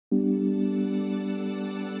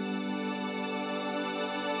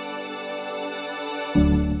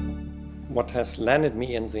What has landed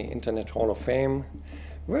me in the Internet Hall of Fame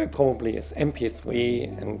very probably is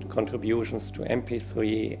MP3 and contributions to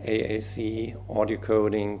MP3, AAC, audio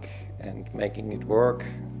coding and making it work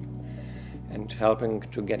and helping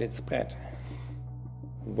to get it spread.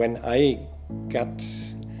 When I got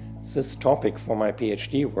this topic for my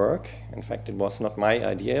PhD work, in fact it was not my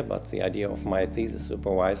idea but the idea of my thesis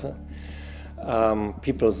supervisor,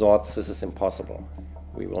 people thought this is impossible.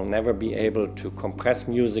 We will never be able to compress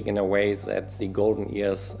music in a way that the golden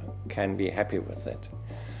ears can be happy with it.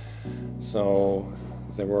 So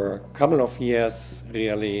there were a couple of years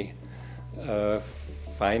really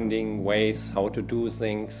finding ways how to do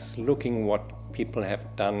things, looking what people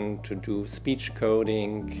have done to do speech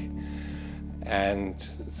coding, and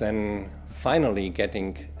then finally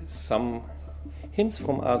getting some hints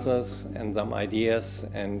from others and some ideas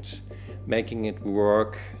and making it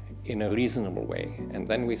work in a reasonable way. And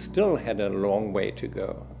then we still had a long way to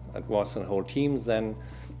go. It was a whole team then,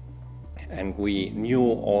 and we knew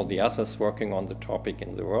all the others working on the topic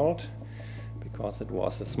in the world because it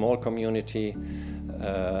was a small community,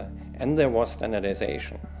 and there was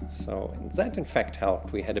standardization. So that in fact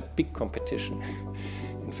helped. We had a big competition.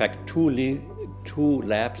 In fact, two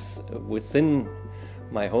labs within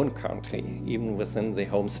my own country, even within the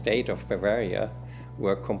home state of Bavaria,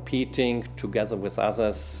 were competing together with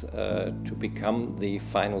others to become the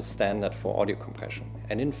final standard for audio compression.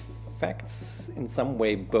 And in fact, in some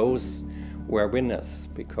way, both were winners,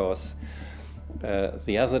 because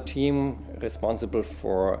the other team responsible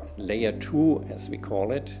for layer 2, as we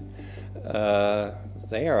call it,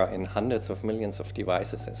 they are in hundreds of millions of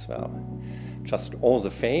devices as well. Just all the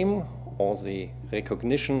fame, all the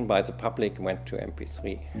recognition by the public went to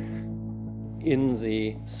MP3. In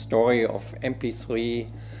the story of MP3,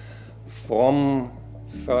 from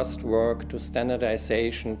first work to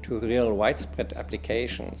standardization to real widespread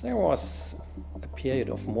application, there was a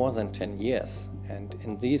period of more than 10 years. And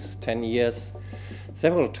in these 10 years,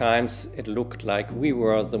 several times it looked like we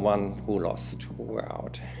were the one who lost, who were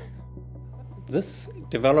out. This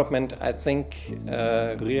development, I think,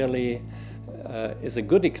 really is a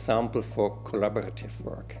good example for collaborative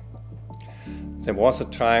work. There was a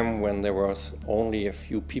time when there was only a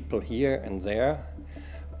few people here and there,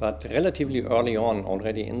 but relatively early on,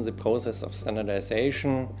 already in the process of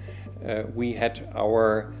standardization, we had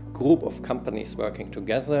our group of companies working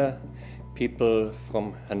together, people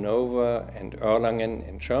from Hanover and Erlangen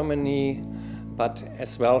in Germany, but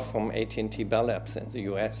as well from AT&T Bell Labs in the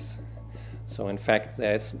US. So in fact,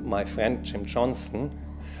 there's my friend Jim Johnston,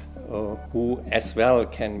 who as well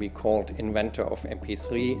can be called inventor of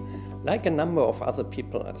MP3, like a number of other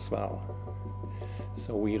people as well.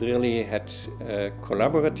 So we really had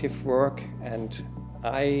collaborative work, and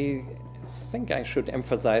I think I should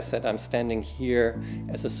emphasize that I'm standing here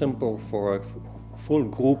as a symbol for a full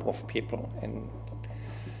group of people, and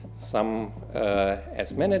some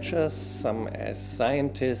as managers, some as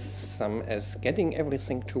scientists, some as getting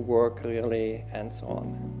everything to work really, and so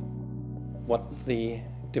on. What the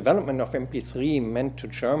development of MP3 meant to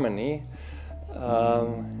Germany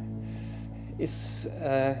is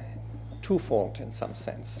twofold in some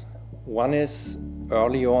sense. One is,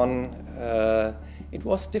 early on, it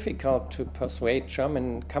was difficult to persuade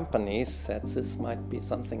German companies that this might be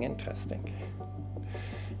something interesting.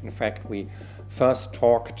 In fact, we first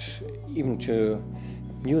talked even to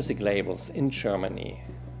music labels in Germany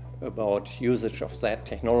about usage of that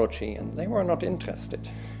technology, and they were not interested.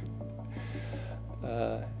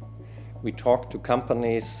 We talked to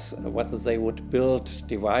companies whether they would build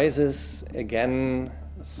devices. Again,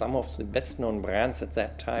 some of the best-known brands at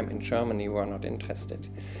that time in Germany were not interested.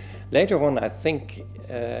 Later on, I think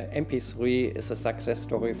MP3 is a success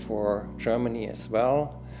story for Germany as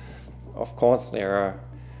well. Of course, there are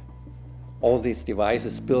all these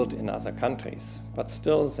devices built in other countries, but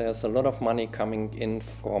still there's a lot of money coming in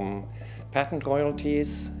from patent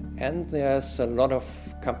royalties, and there's a lot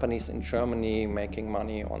of companies in Germany making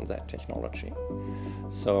money on that technology.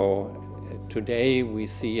 So today we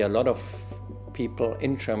see a lot of people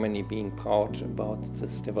in Germany being proud about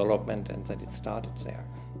this development and that it started there.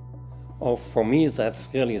 Oh, for me, that's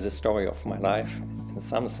really the story of my life in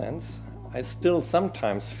some sense. I still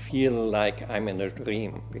sometimes feel like I'm in a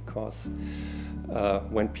dream, because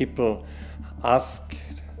when people ask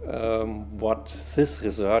what this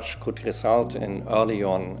research could result in early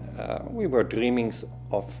on, we were dreaming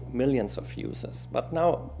of millions of users, but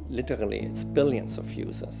now literally it's billions of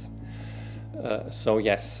users. So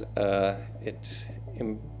yes, it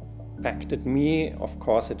impacted me, of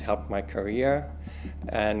course it helped my career,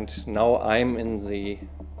 and now I'm in the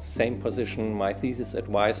same position my thesis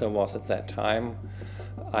advisor was at that time.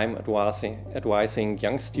 I'm advising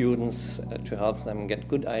young students to help them get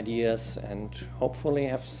good ideas and hopefully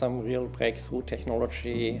have some real breakthrough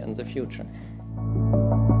technology in the future.